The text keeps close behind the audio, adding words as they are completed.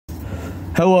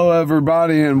Hello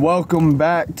everybody and welcome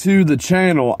back to the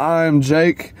channel. I'm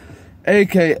Jake,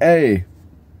 aka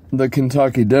the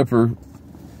Kentucky Dipper.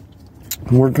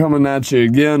 We're coming at you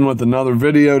again with another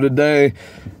video today,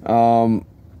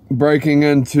 breaking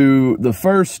into the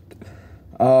first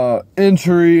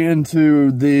entry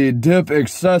into the dip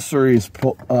accessories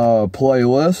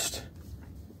playlist.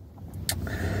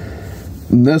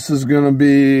 And this is going to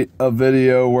be a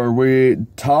video where we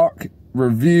talk,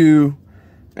 review,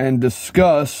 and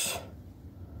discuss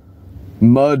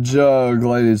Mud Jug,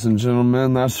 ladies and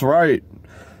gentlemen. That's right.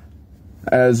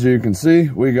 As you can see,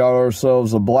 we got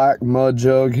ourselves a black Mud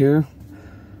Jug here.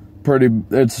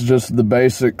 It's just the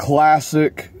basic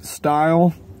classic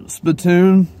style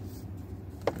spitoon.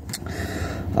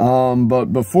 But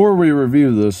before we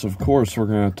review this, of course, we're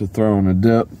gonna have to throw in a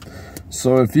dip.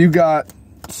 So if you got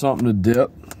something to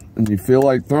dip and you feel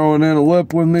like throwing in a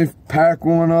lip with me, pack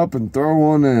one up and throw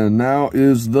one in. Now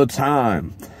is the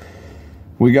time.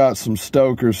 We got some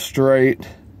Stoker's Straight.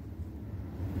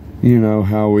 You know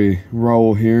how we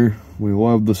roll here. We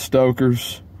love the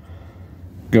Stokers.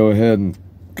 Go ahead and,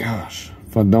 gosh,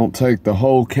 if I don't take the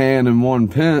whole can in one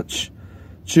pinch.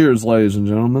 Cheers, ladies and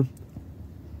gentlemen.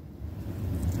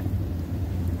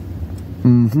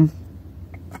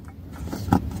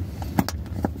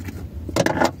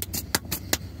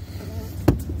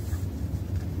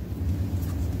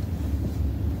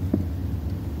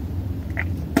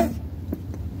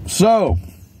 So,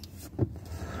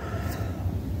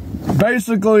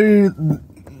 basically, the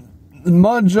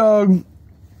Mud Jug,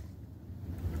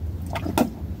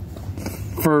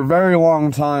 for a very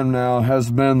long time now,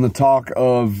 has been the talk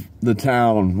of the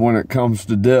town when it comes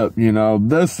to dip. You know,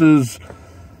 this is,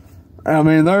 I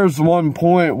mean, there's one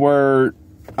point where,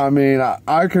 I mean,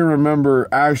 I can remember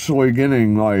actually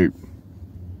getting, like,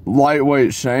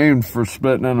 lightweight shamed for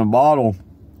spitting in a bottle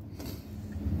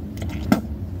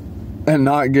and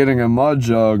not getting a Mud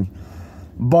Jug.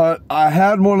 But I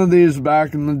had one of these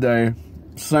back in the day,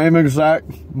 same exact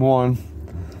one,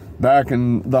 back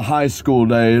in the high school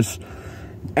days,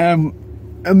 and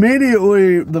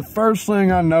immediately the first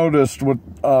thing I noticed with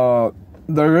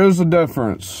there is a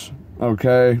difference.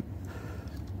 Okay,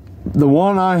 the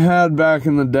one I had back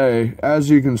in the day, as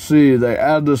you can see, they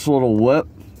add this little lip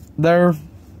there.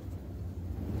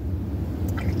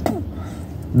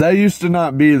 They used to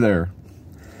not be there.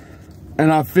 And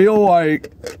I feel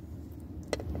like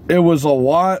it was a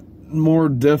lot more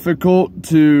difficult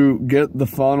to get the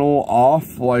funnel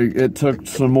off. Like, it took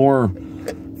some more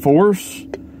force.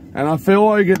 And I feel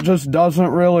like it just doesn't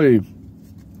really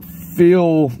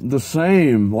feel the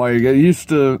same. Like, it used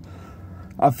to,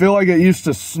 I feel like it used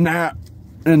to snap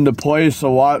into place a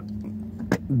lot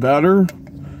better.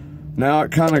 Now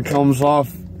it kind of comes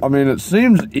off, I mean, it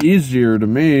seems easier to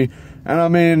me. And I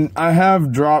mean, I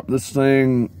have dropped this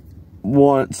thing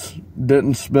once,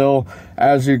 didn't spill.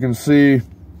 As you can see,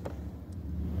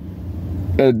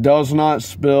 it does not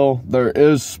spill. There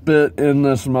is spit in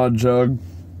this Mud Jug.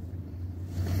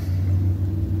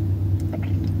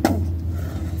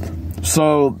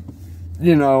 So,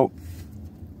 you know,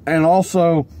 and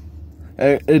also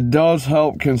it does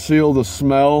help conceal the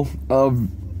smell of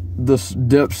this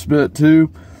dip spit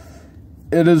too.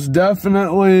 It is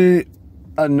definitely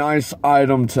a nice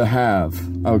item to have,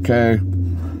 okay?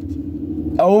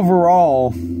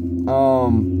 Overall,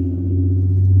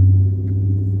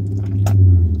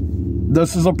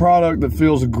 this is a product that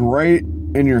feels great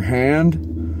in your hand.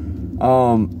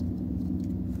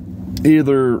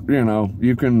 Either, you know,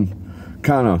 you can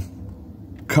kind of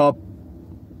cup,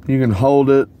 you can hold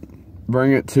it,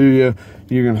 bring it to you,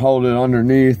 you can hold it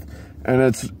underneath, and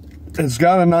it's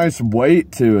got a nice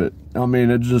weight to it. I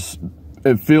mean,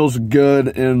 it feels good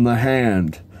in the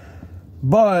hand,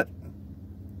 but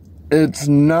it's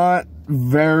not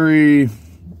very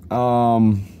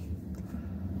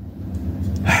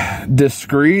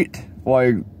discreet.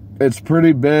 Like, it's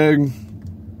pretty big.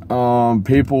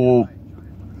 People,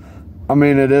 I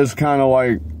mean, it is kind of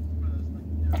like,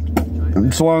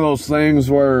 it's one of those things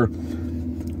where,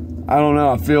 I don't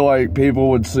know, I feel like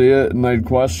people would see it and they'd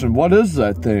question, what is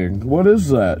that thing? What is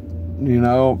that? You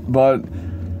know, but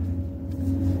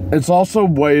it's also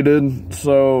weighted,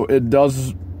 so it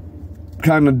does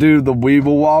kind of do the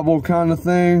weeble wobble kind of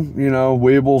thing. You know,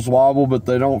 weebles wobble, but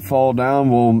they don't fall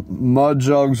down. Well, Mud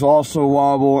Jugs also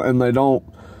wobble, and they don't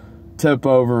tip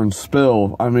over and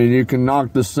spill. I mean, you can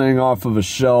knock this thing off of a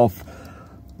shelf,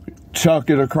 chuck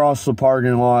it across the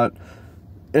parking lot,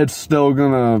 it's still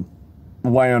gonna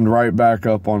land right back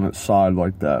up on its side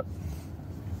like that.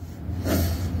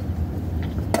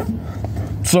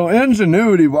 So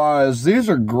ingenuity wise, these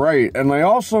are great, and they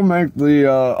also make the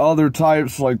other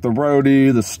types like the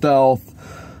roadie, the stealth,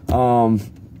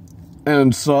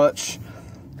 and such,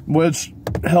 which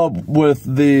help with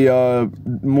the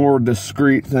more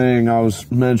discreet thing I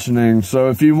was mentioning. So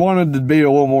if you wanted to be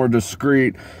a little more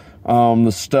discreet,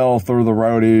 the stealth or the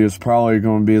roadie is probably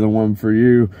going to be the one for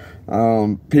you.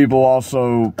 People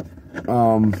also,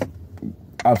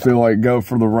 I feel like, go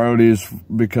for the roadies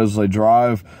because they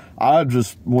drive. I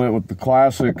just went with the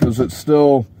classic because it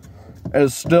still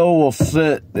will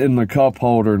sit in the cup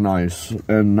holder nice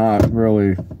and not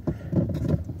really.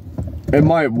 It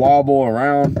might wobble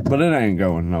around, but it ain't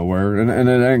going nowhere, and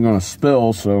it ain't gonna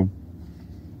spill. So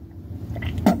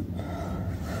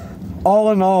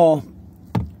all in all,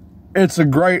 it's a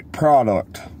great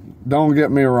product. Don't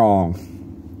get me wrong.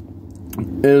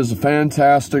 It is a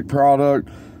fantastic product,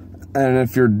 and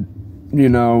if you're, you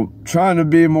know, trying to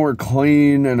be more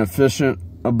clean and efficient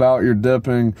about your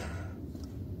dipping,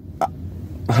 I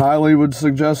highly would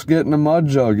suggest getting a Mud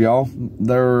Jug, y'all.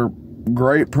 They're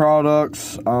great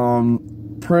products,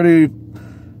 pretty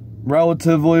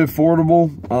relatively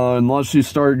affordable, unless you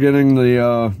start getting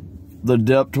the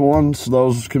dipped ones.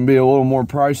 Those can be a little more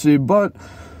pricey, but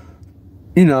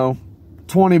you know,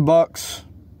 20 bucks,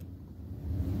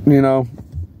 you know,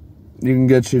 you can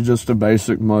get you just a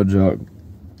basic Mud Jug.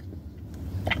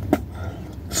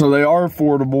 So they are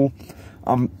affordable.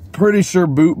 I'm pretty sure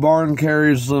Boot Barn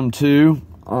carries them too.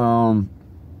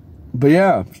 But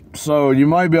yeah, so you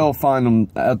might be able to find them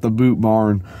at the Boot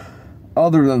Barn.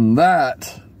 Other than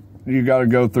that, you got to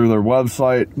go through their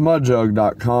website,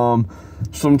 mudjug.com.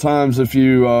 Sometimes if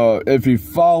you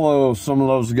follow some of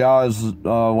those guys,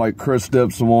 like Chris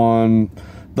Dips One,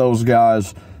 those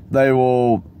guys, they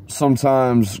will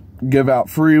sometimes give out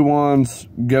free ones,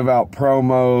 give out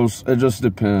promos. It just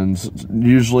depends.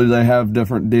 Usually they have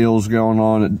different deals going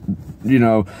on at, you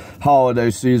know, holiday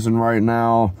season right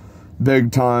now,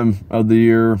 big time of the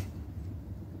year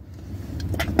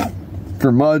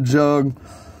for Mud Jug.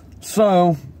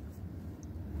 So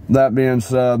that being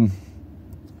said,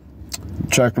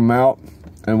 check them out,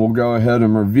 and we'll go ahead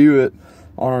and review it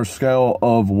on our scale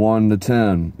of 1 to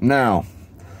 10. Now,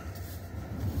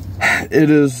 it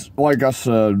is, like I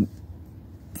said,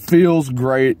 feels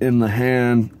great in the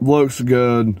hand, looks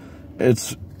good.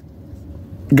 It's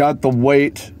got the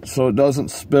weight so it doesn't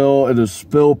spill. It is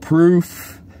spill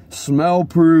proof, smell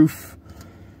proof.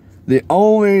 The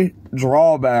only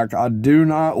drawback I do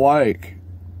not like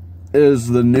is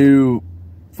the new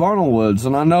funnel lids,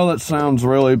 and I know that sounds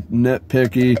really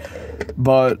nitpicky,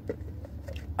 but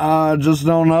I just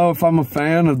don't know if I'm a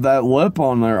fan of that lip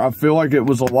on there. I feel like it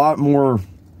was a lot more,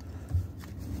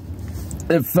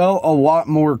 it felt a lot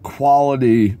more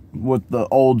quality with the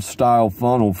old style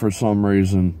funnel for some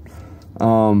reason.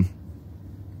 Don't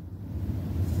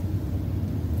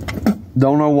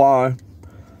know why,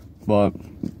 but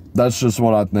that's just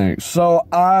what I think. So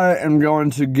I am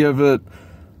going to give it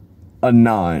a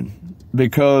 9.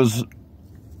 Because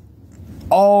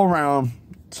all around,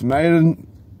 it's made in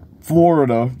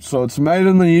Florida, so it's made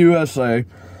in the USA.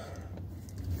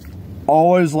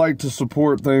 Always like to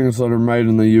support things that are made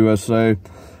in the USA.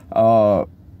 And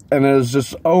it's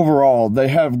just overall, they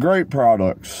have great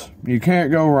products. You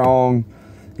can't go wrong.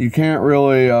 You can't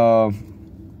really, yeah,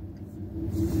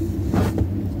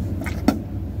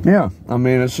 I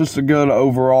mean, it's just a good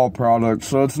overall product.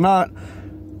 So it's not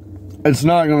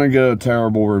going to get a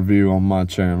terrible review on my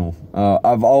channel.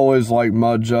 I've always liked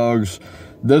Mud Jugs.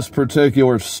 This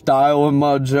particular style of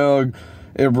Mud Jug,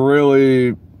 it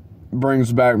really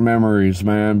brings back memories,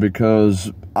 man,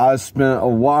 because I spent a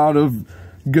lot of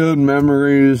good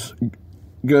memories,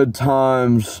 good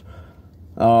times,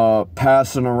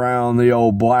 passing around the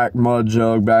old black Mud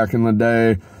Jug back in the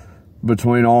day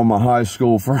between all my high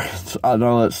school friends. I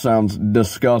know that sounds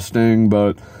disgusting,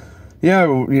 but yeah,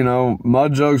 you know,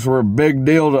 Mud Jugs were a big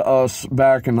deal to us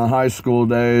back in the high school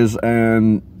days,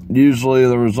 and usually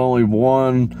there was only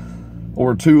 1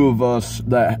 or 2 of us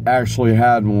that actually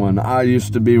had one. I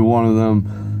used to be one of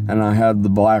them, and I had the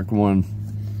black one.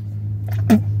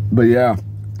 But yeah,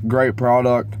 great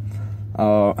product.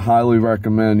 Highly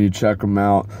recommend you check them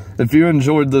out. If you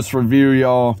enjoyed this review,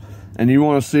 y'all, and you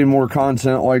want to see more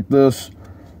content like this,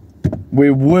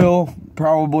 we will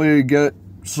probably get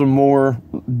some more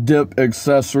dip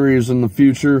accessories in the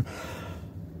future,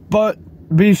 but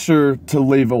be sure to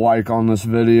leave a like on this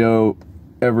video.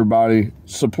 Everybody,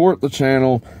 support the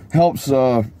channel, helps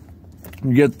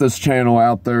get this channel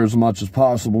out there as much as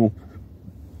possible,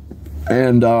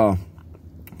 and of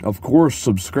course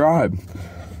subscribe.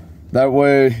 That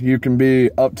way you can be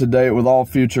up to date with all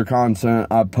future content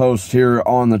I post here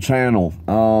on the channel.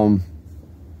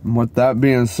 With that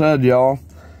being said, y'all,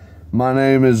 my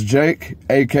name is Jake,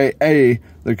 aka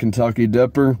the Kentucky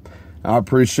Dipper. I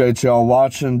appreciate y'all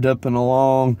watching, dipping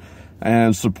along,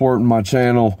 and supporting my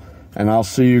channel. And I'll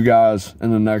see you guys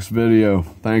in the next video.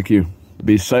 Thank you.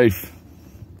 Be safe.